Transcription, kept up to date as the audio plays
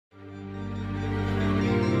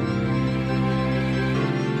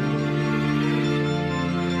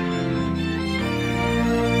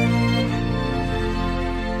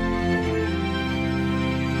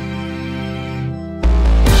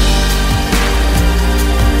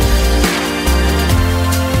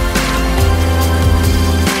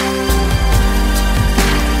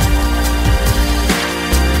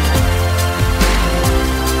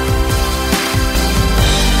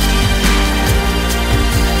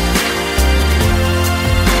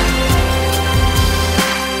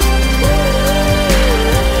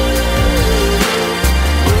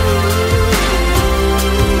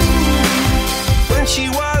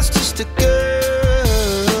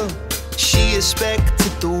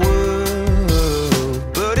expected the world,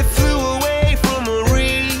 but it flew away from her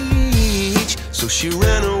reach. So she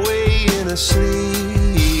ran away in her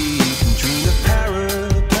sleep and dreamed of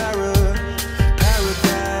paradise,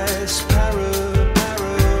 paradise.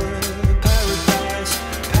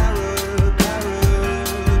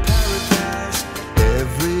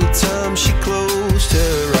 Every time she closed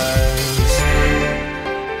her eyes.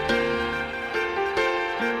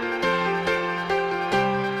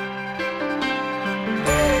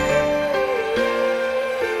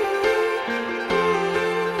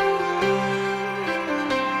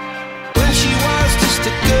 When she was just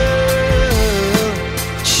a girl,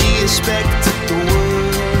 she expected the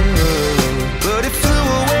world, but it flew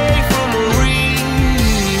away from her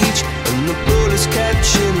reach, and the bullets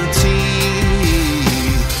catching her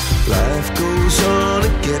teeth. Life goes on,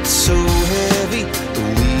 it gets so heavy, the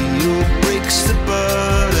wheel breaks the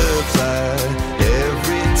butterfly.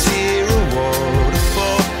 Every tear a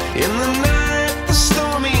waterfall. In the night, the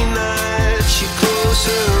stormy night, she closed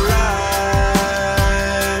her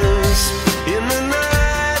eyes. In the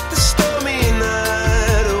night, the stormy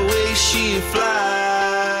night, away she flies.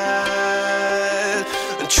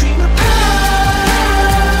 And dream of paradise,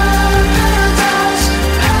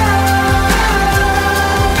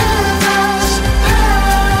 paradise,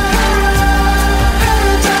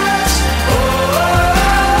 paradise. Oh,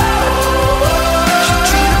 she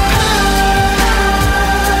dreamed of paradise,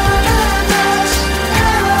 paradise,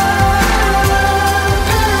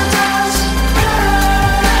 paradise.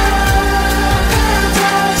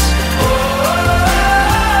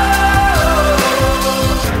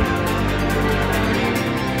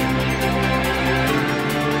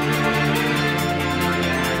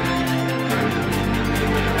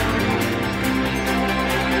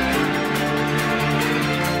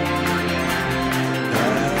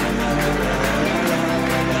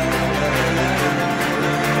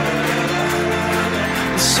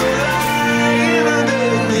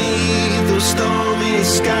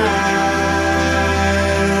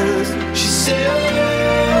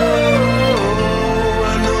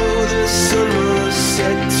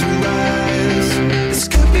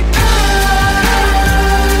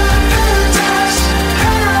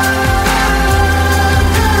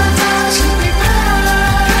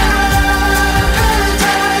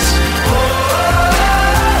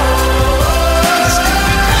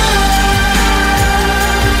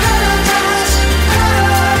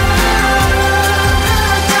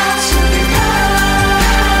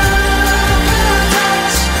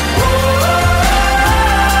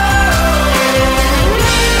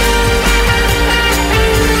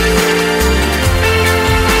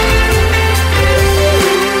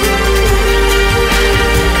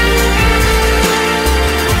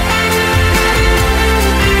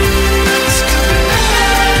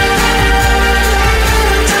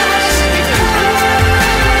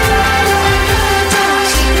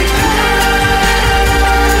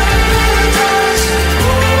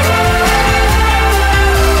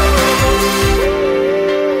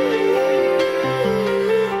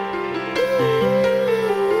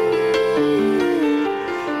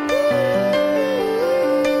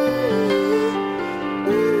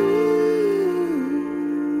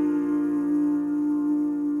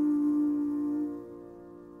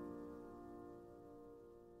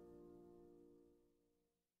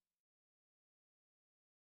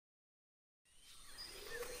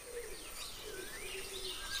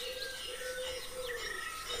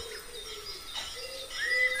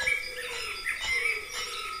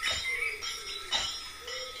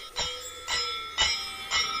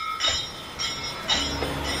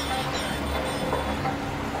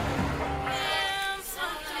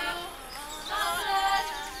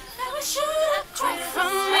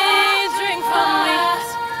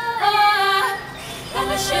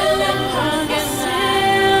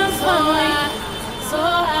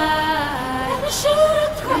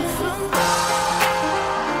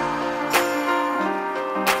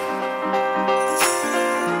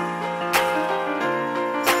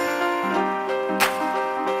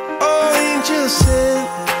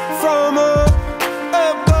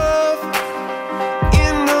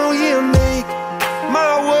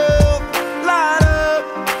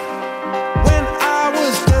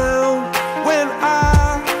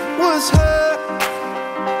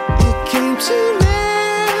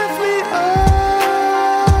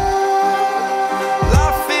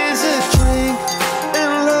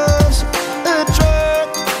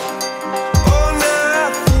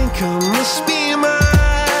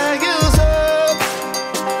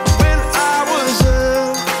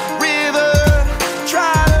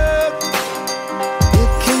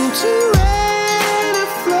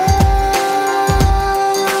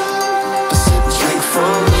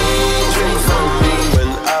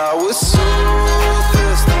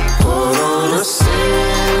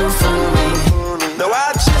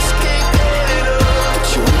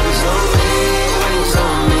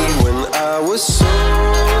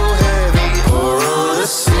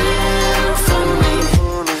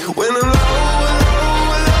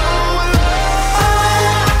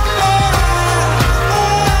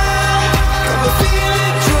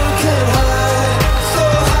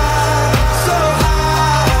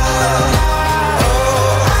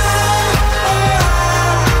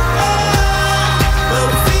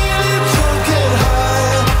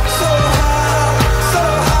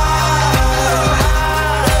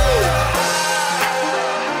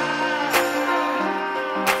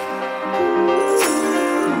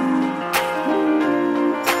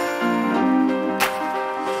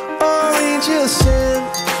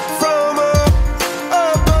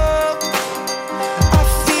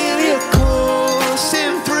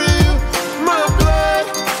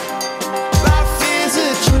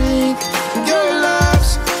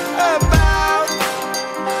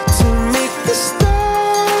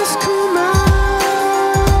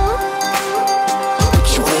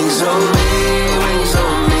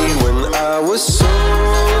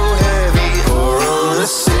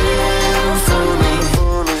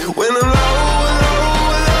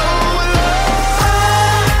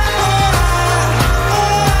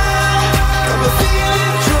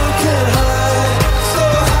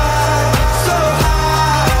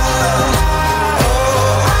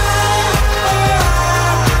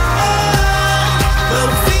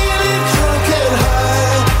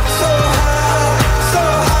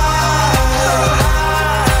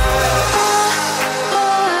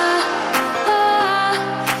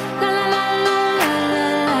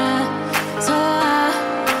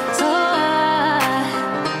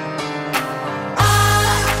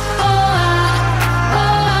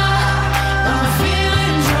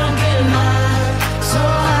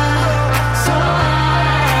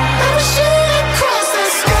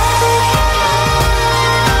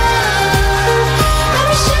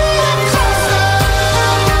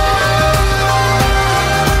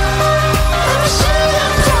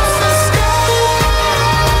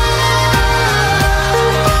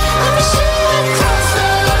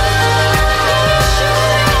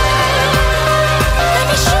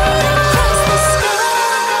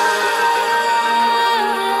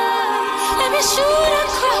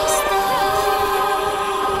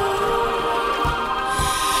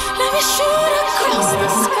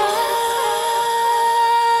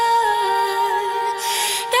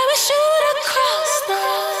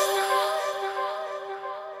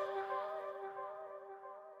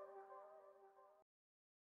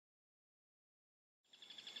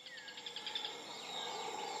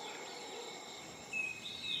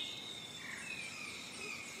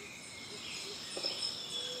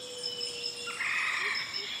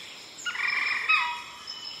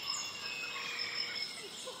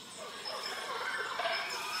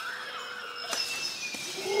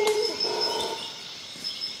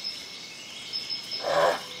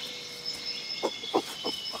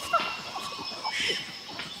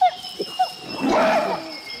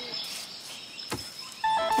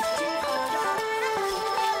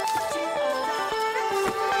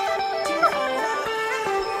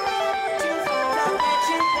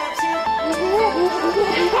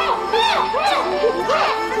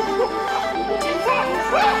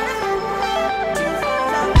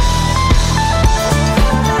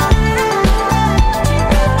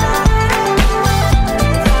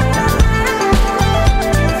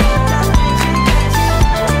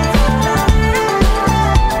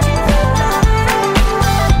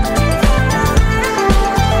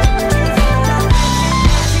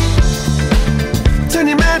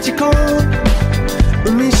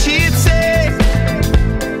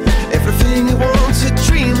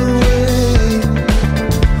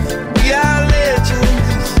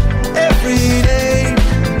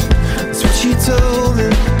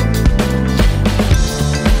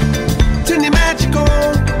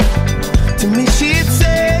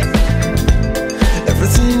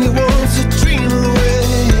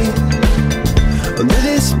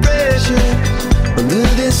 pressure, under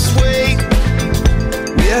this weight.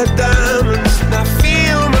 We are diamonds, and I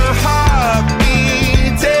feel my heart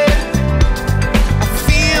beating. I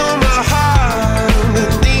feel my heart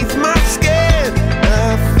underneath my skin.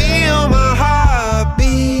 I feel my heart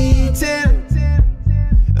beating.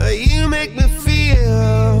 You make me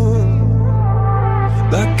feel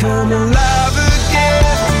like I'm alive again.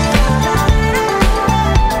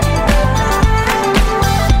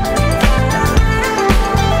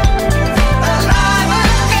 Alive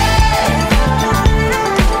again.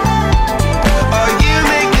 Oh, you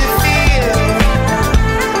make me feel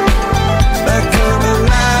like I'm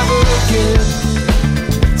alive again.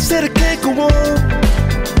 Said I can't go on,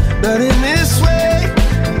 not in this way.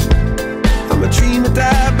 I'm a dream that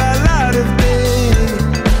died by light of day.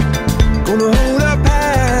 Gonna hold up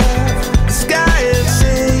half the sky and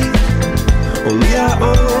say, only I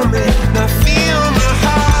own it. And I feel my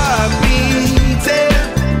heart beating.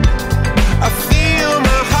 I feel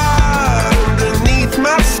my heart underneath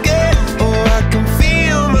my skin. Oh, I can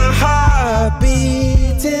feel my heart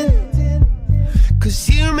beating. 'Cause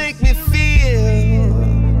you make me feel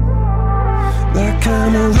like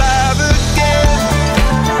I'm alive again.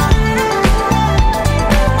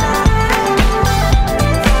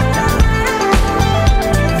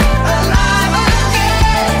 Alive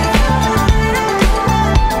again.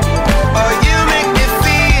 Oh, you make me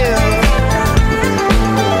feel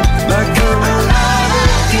like I'm alive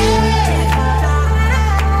again.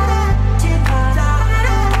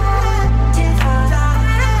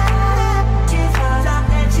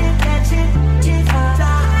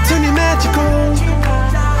 Turn your magic on,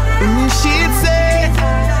 and you she'd say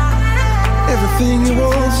everything you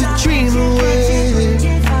want's a dream away.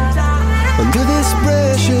 Under this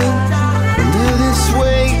pressure, under this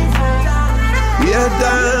weight, we are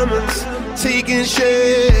diamonds taking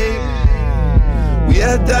shape. We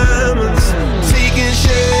are diamonds taking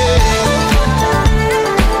shape.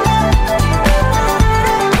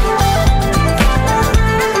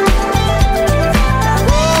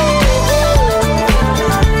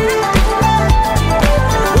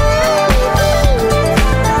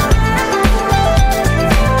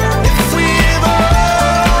 If we've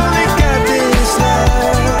only got this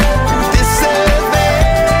life, this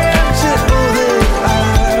adventure, oh, that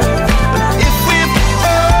if we've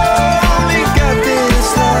only got this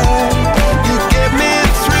life, you get me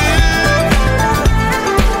through.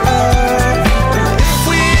 If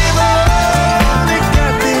we've only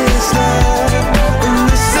got this life, and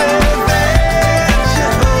this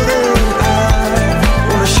adventure, oh, that I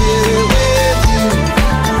wanna share it with you,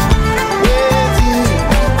 with you,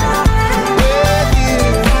 with you.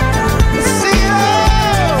 See you,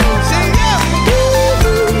 see you.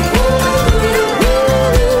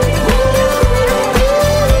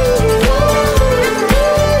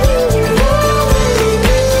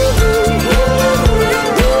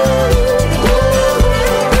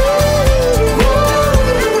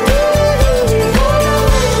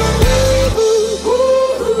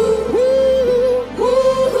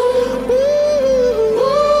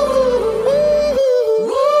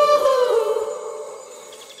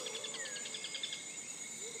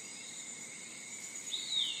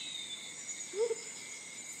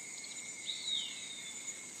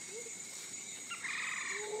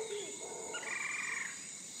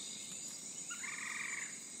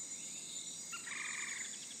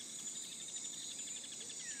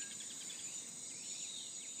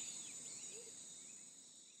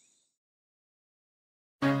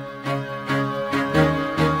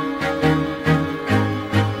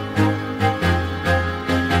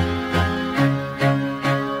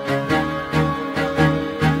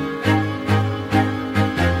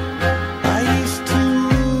 I used to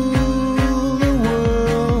rule the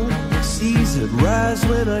world. Seas would rise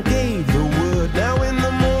when I gave the word. Now in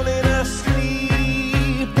the morning I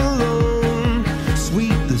sleep alone.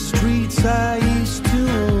 Sweep the streets I used to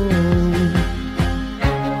own.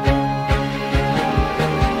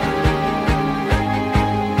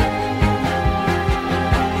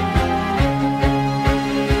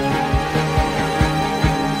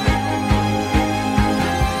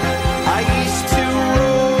 I used to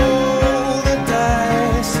roll the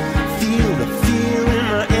dice, feel the fear in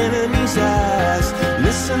my enemy's eyes.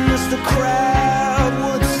 Listen as the crowd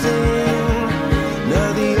would sing. Now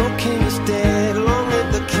the old king is dead, long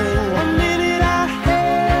live the king. One minute I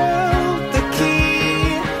held the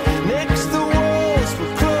key. Next the walls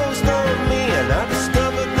were closed on me, and I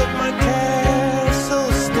discovered that my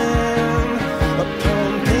castle stand upon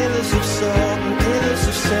pillars of salt and pillars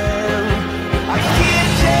of sand. I hear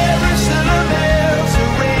Jerusalem bells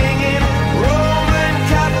are ringing, Roman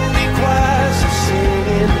cavalry choirs are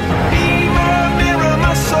singing.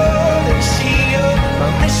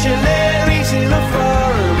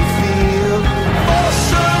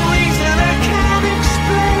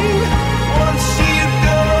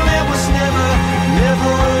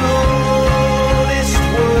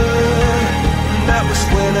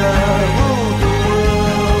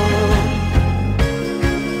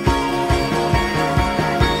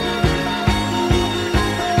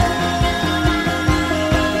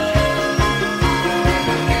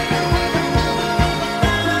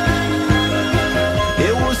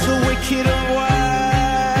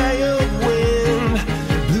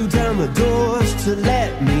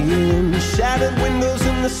 windows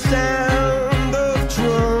and the sound of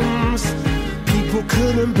drums. People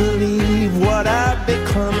couldn't believe what I'd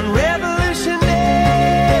become. And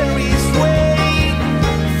revolutionaries wait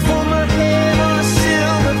for my head on a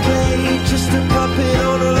silver blade, just a puppet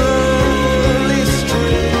on a lonely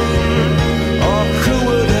string. Oh, who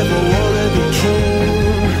would ever wanna be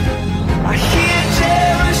king? I hear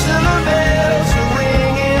Jerusalem bells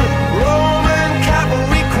ringing, Roman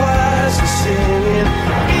cavalry choirs are singing.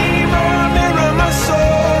 Mirror, mirror, my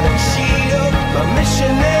sword and shield, my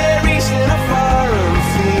missionaries in a foreign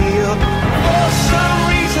field. For some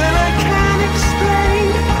reason I can't explain,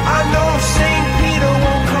 I know St. Peter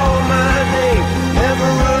won't call my name, never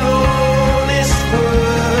an honest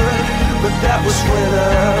word, but that was when I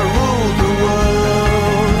ruled the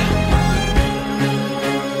world.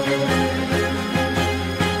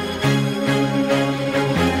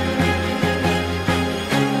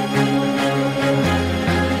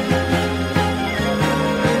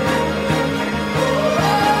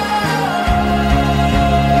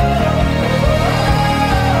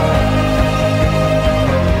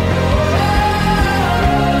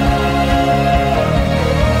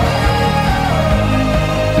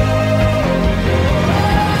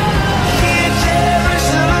 Hear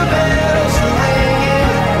Jerusalem bells ringing,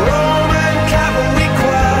 Roman cavalry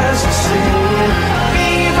choirs are singing.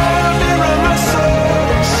 Mirror, mirror, my sword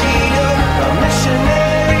and shield, my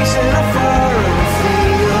missionaries in a foreign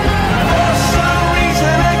field. For some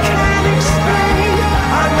reason I can't explain,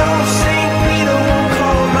 I know St. Peter won't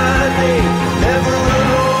call my name, never an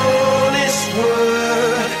honest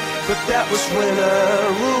word, but that was when I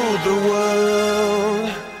ruled the world.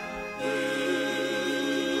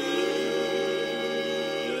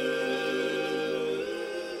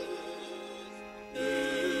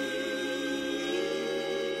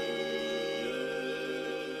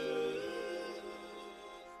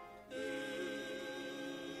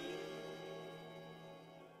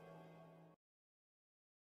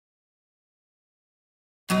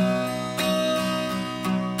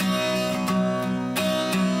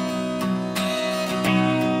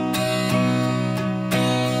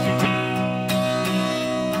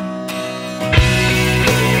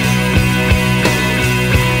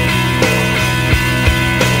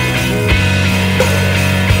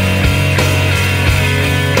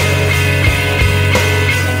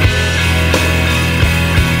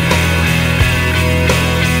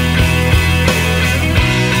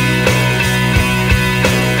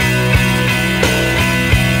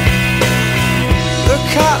 Look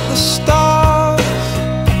at the stars,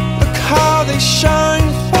 look how they shine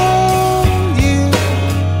for you,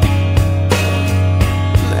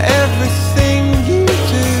 and everything you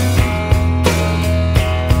do.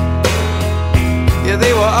 Yeah,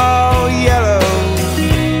 they were all yellow.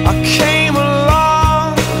 I came along,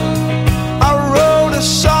 I wrote a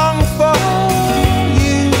song for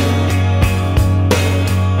you,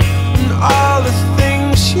 and all the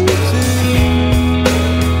things you do.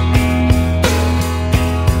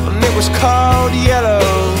 It was called Yellow.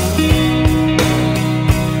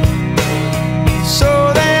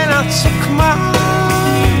 So then I took my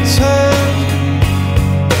turn.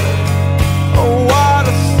 Oh, what a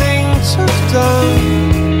thing to have done.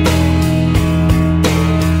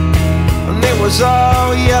 And it was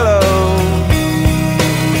all yellow.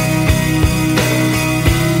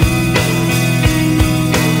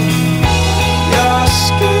 Your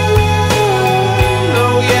skin,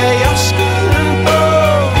 oh yeah, your skin and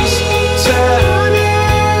bones turn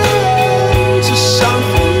into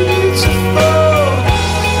something beautiful.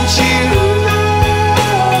 And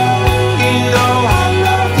you know I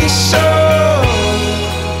love you so.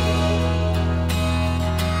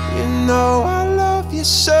 You know I love you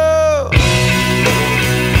so.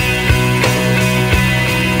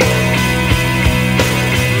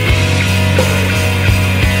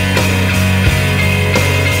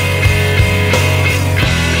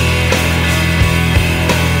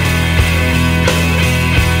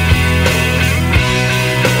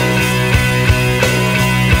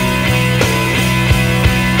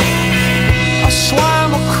 I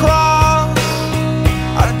swam across,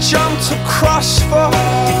 I jumped across for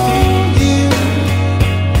you.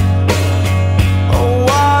 Oh,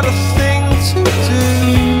 what a thing to do.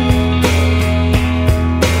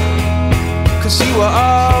 'Cause you were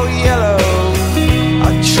all yellow. I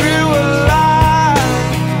drew a line,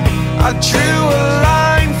 I drew a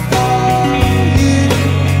line for you.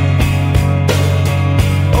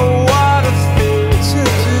 Oh, what a thing to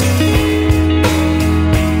do.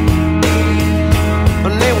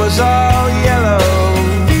 And it was all yellow.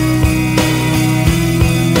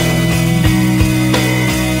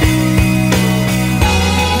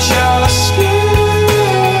 Just you.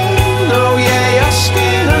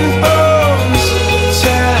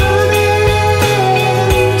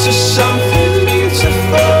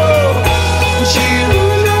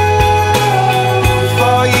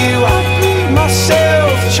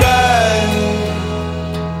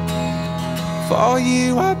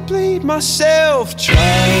 made myself try.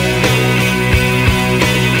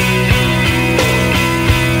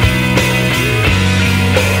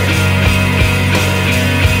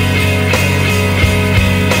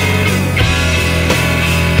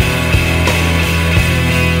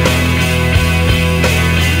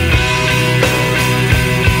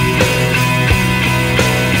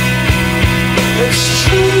 It's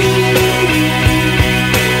true.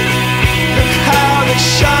 Look how they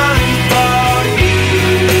shine for you.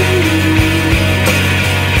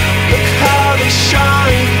 Look how they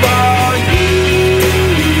shine for you.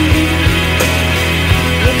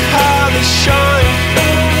 Look how they shine.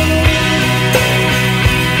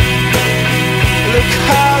 Look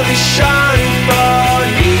how they shine for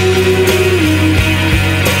you.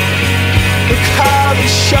 Look how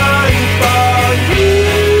they shine for you.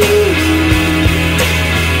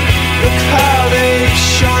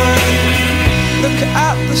 Look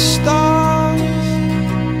at the stars,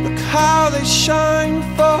 look how they shine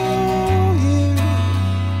for you,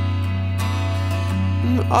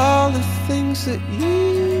 and all the things that you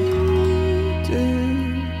do.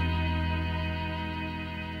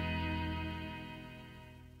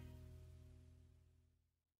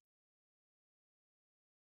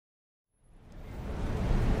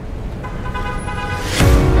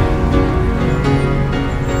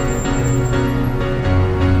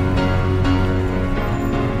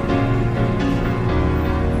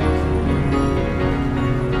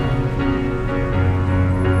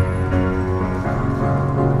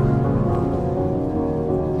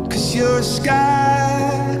 You're a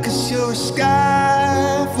sky, 'cause you're a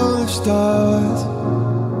sky full of stars.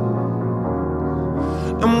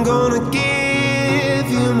 I'm gonna give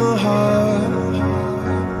you my heart,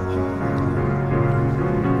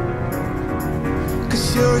 'cause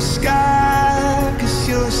you're a sky, 'cause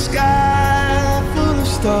you're a sky full of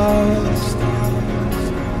stars.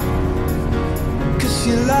 'Cause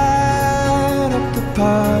you light up the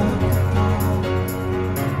park.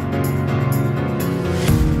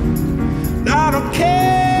 I don't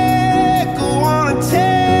care, go on and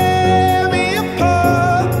tear me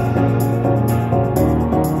apart.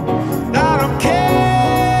 I don't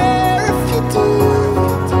care if you do.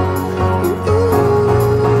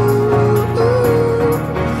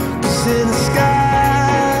 Cause in the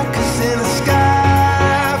sky, 'cause in the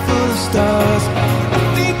sky full of stars, I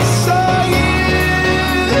think I saw you.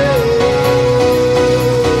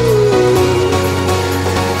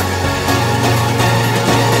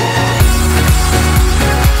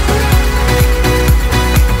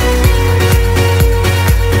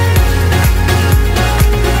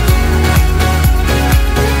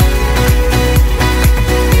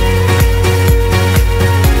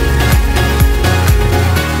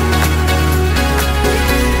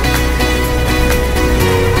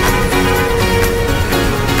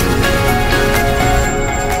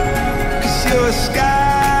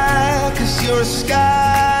 You're a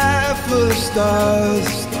sky full of stars.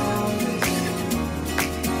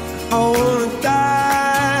 I wanna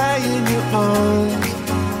die in your arms.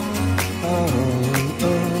 Oh,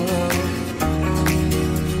 oh.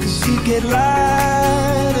 'Cause you get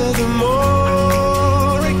lighter the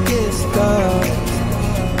more it gets dark.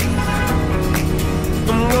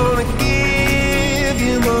 I'm gonna give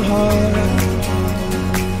you my heart.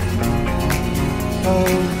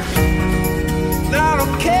 Oh, I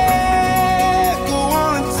don't care.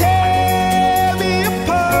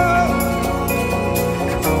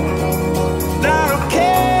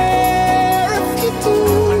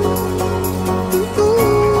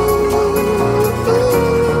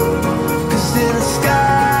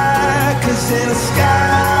 In a sky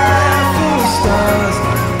full of stars,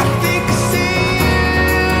 I think I see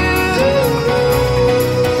you.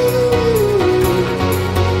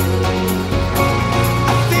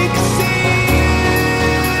 I think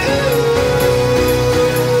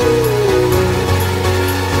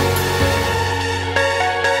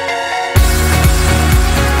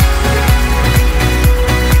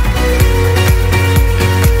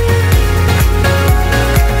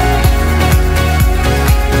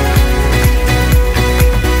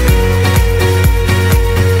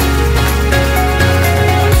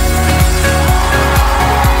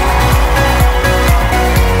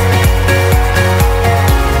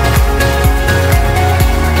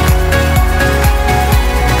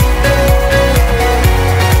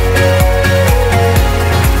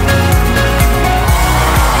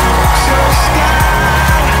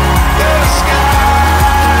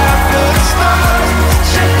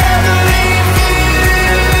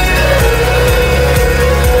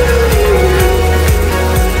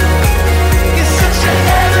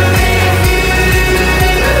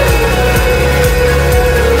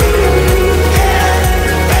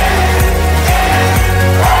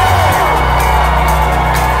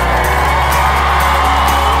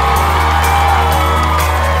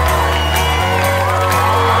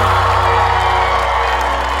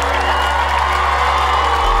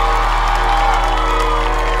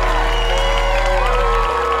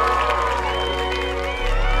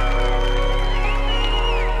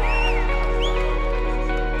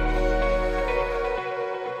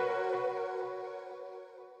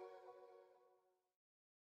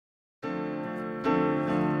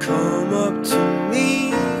come up to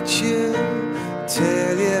meet you,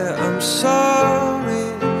 tell you I'm sorry.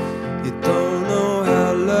 You don't know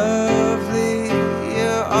how lovely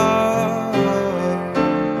you are.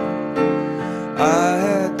 I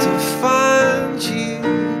had to find you,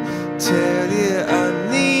 tell you I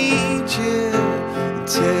need you,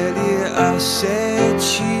 tell you I set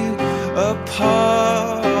you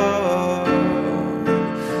apart.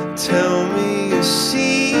 Tell me your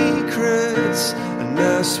secrets and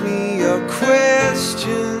ask me your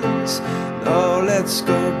questions. Now let's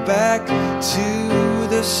go back to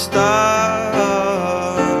the start.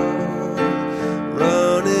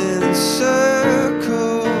 Running in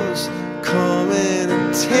circles, coming in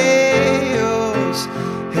tails,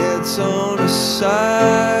 heads on the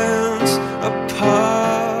sides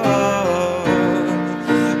apart.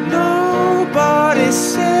 Nobody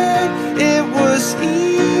said it was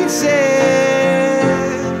easy.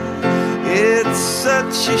 It's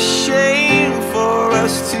such a shame for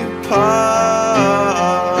us to part.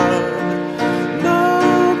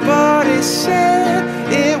 Nobody said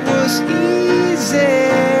it was easy.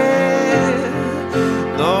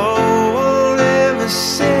 No one ever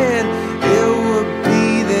said it would be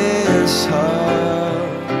this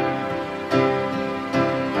hard.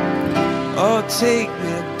 Oh, take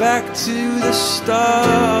me back to the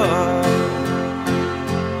start.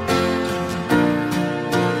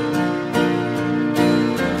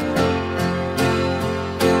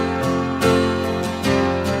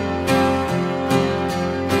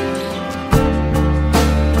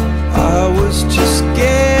 Just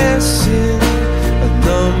guessing at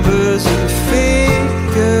numbers and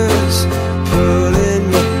figures, pulling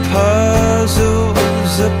your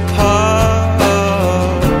puzzles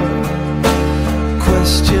apart.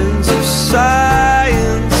 Questions of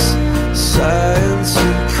science, science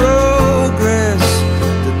and progress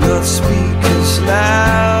did not speak as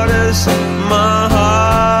loud as my heart.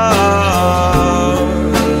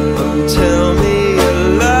 Tell me you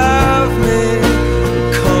love me,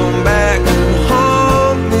 come back and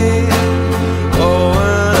haunt me. Oh,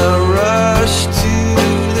 when I rush to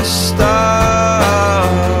the start,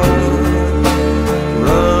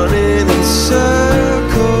 running in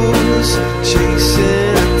circles,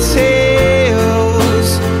 chasing tails,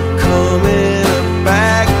 coming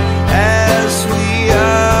back as we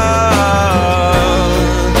are.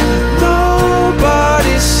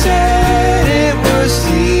 Nobody said it was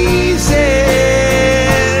easy.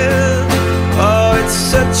 Oh, it's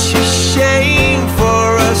such a shame for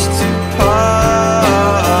us to part.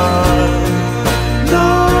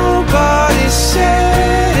 Nobody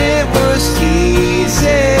said it was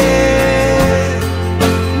easy.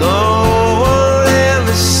 No one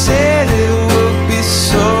ever said it would be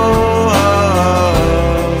so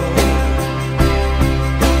hard.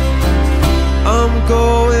 I'm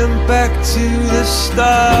going back to the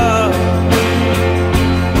start.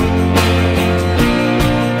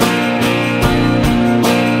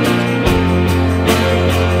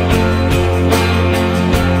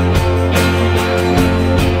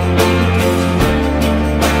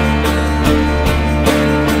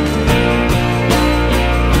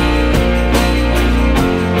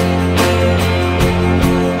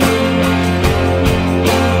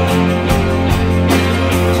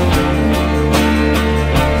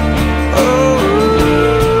 Oh,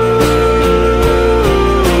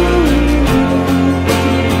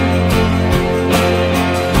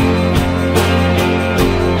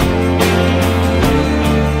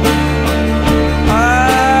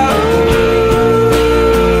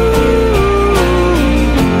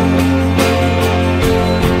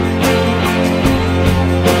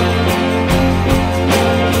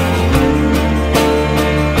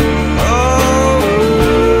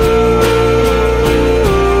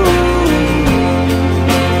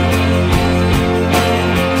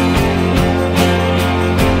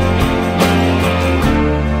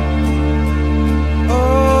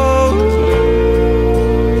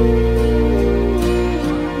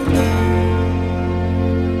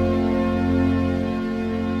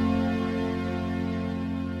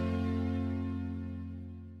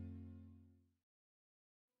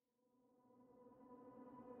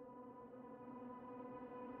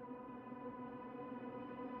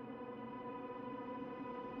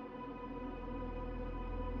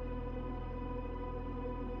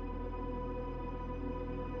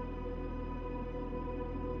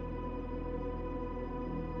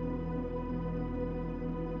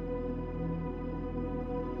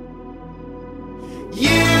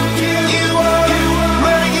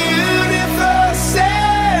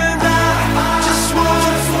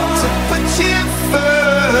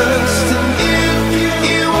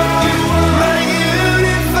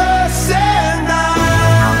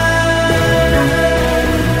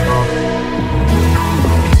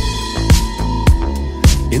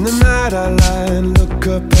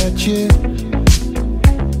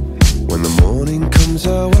 dreams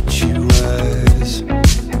are what you rise.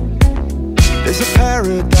 There's a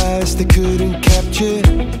paradise they couldn't capture,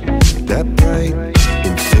 that bright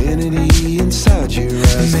infinity inside your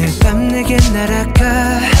eyes. 매일 밤 내게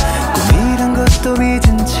날아가 꿈이란 것도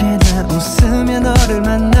잊은 채 난 웃으며 너를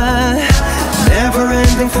만나. Never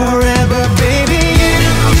ending forever baby.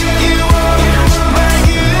 You are my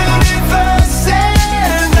universe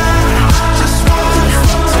and I just want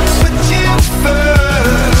to put you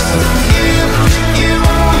first. You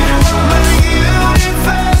are my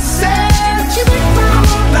universe and you make my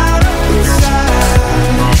world light up inside.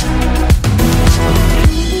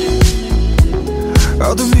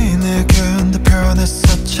 어둠이 내겐 더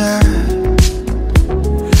변했었지.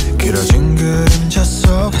 길어진 그림자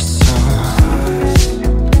속에서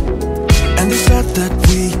And they said that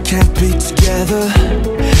we can't be together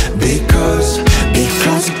Because we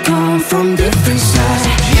come from different sides.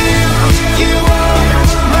 You are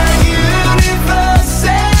my universe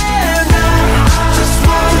and I just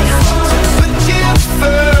want to put you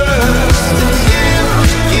first.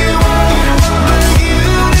 You are my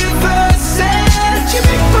universe and you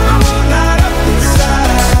make my world light up inside.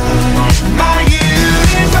 My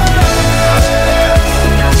universe,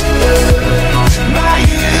 my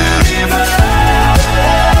universe,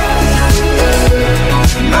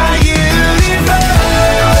 my universe.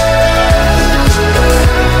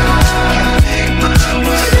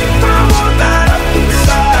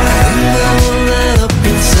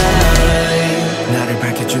 나를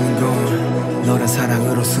밝혀주는 건 너란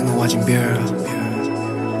사랑으로 수놓아진 별.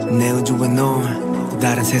 내 우주에 넌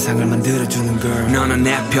다른 세상을 만들어주는 girl. 너는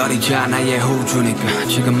내 별이자 나의 호주니까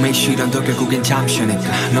지금 이 시련도 결국엔 잠시니까.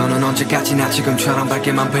 너는 언제까지나 지금처럼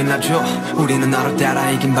밝게만 빛나줘. 우리는 너를 따라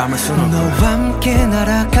이긴 밤을 수놓고 너와 함께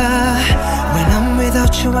날아가. When I'm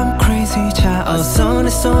without you I'm crazy. 자 어서 내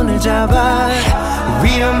손을 잡아.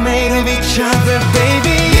 We are made of each other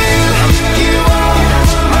baby. You are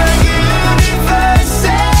my universe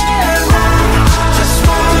and I just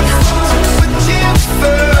want to put you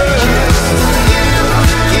first.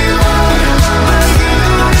 You are my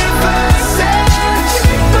universe and you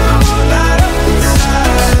make my world light up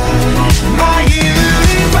inside. My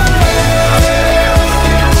universe,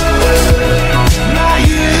 my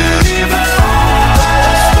universe,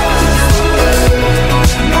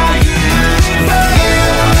 my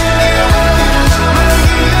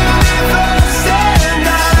universe.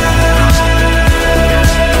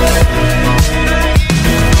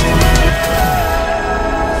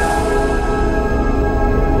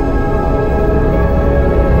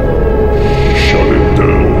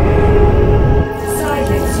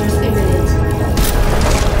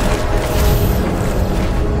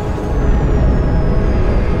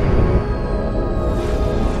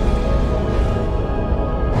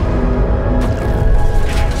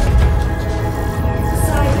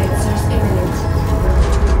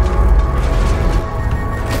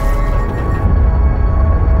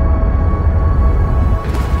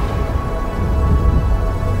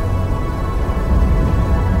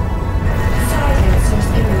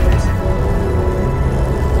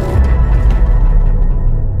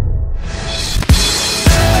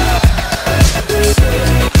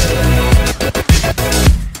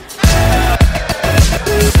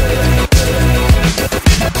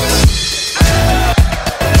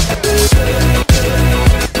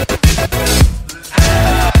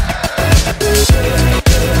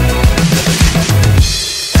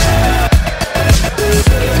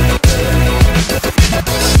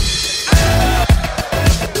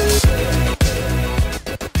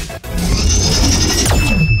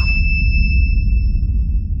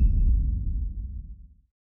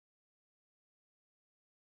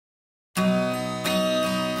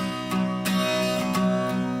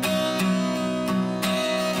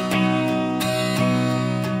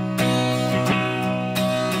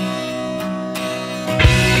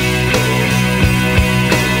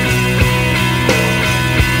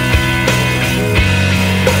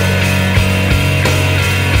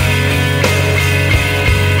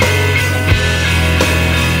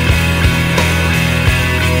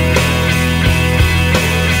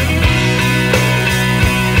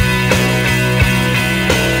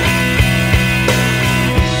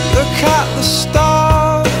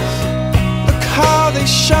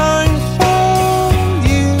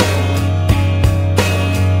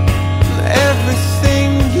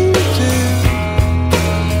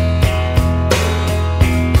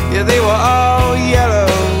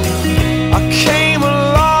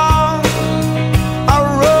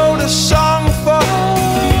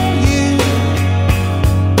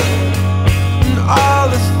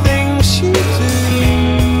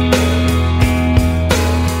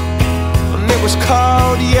 was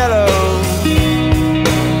called yellow.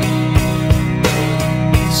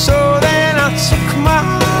 So then I took my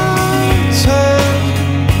turn.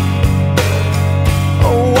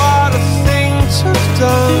 Oh, what a thing to have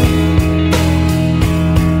done.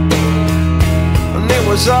 And it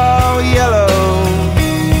was all yellow.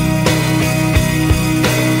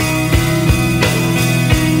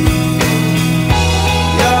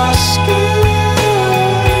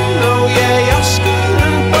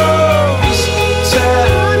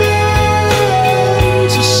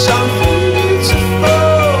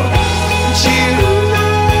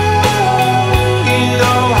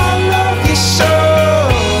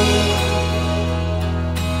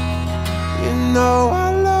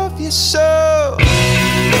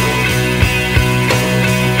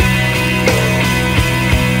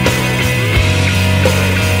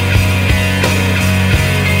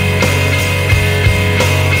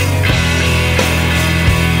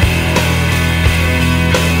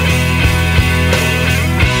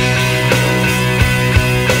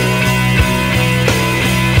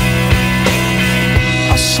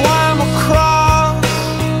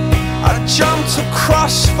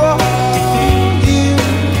 Across for you.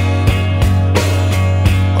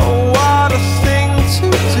 Oh, what a thing to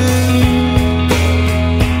do.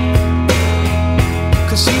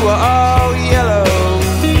 'Cause you were all yellow.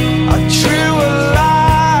 I drew a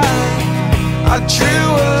line, I drew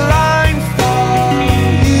a line for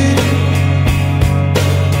you.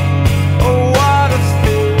 Oh, what a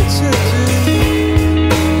thing to do.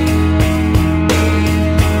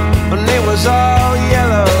 And it was all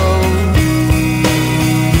yellow.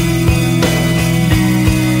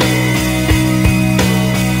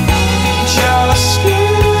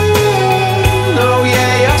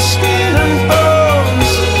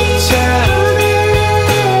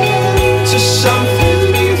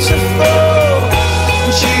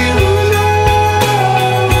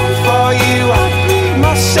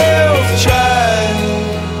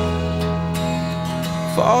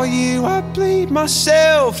 For you I bleed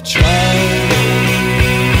myself dry.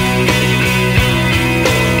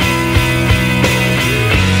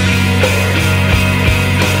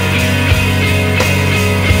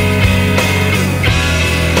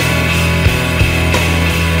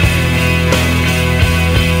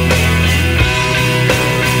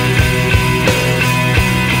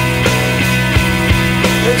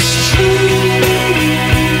 It's true.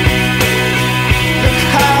 Look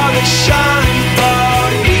how they shine for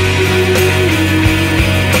you.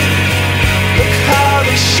 Look how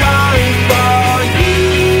they shine for you.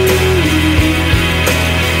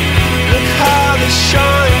 Look how they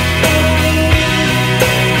shine for you.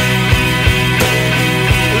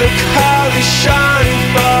 Look how they shine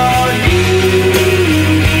for you.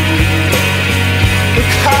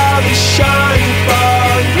 Look how they shine for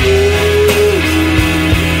you.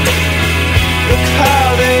 Look how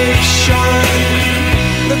they shine.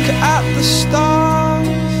 Look at the stars.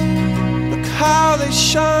 Look how they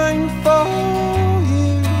shine for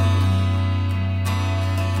you.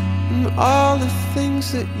 And all the things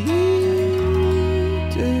that you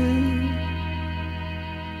do.